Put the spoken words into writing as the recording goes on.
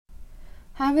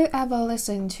Have you ever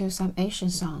listened to some Asian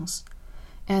songs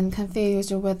and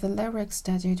confused with the lyrics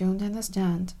that you don't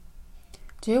understand?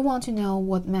 Do you want to know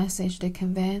what message they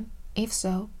convey? If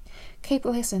so, keep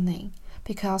listening,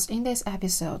 because in this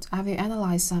episode I will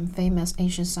analyze some famous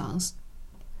Asian songs.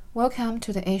 Welcome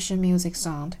to the Asian Music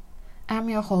Sound. I'm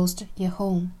your host,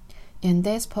 Yehong, and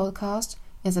this podcast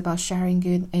is about sharing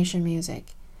good Asian music.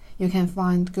 You can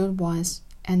find good ones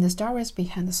and the stories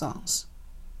behind the songs.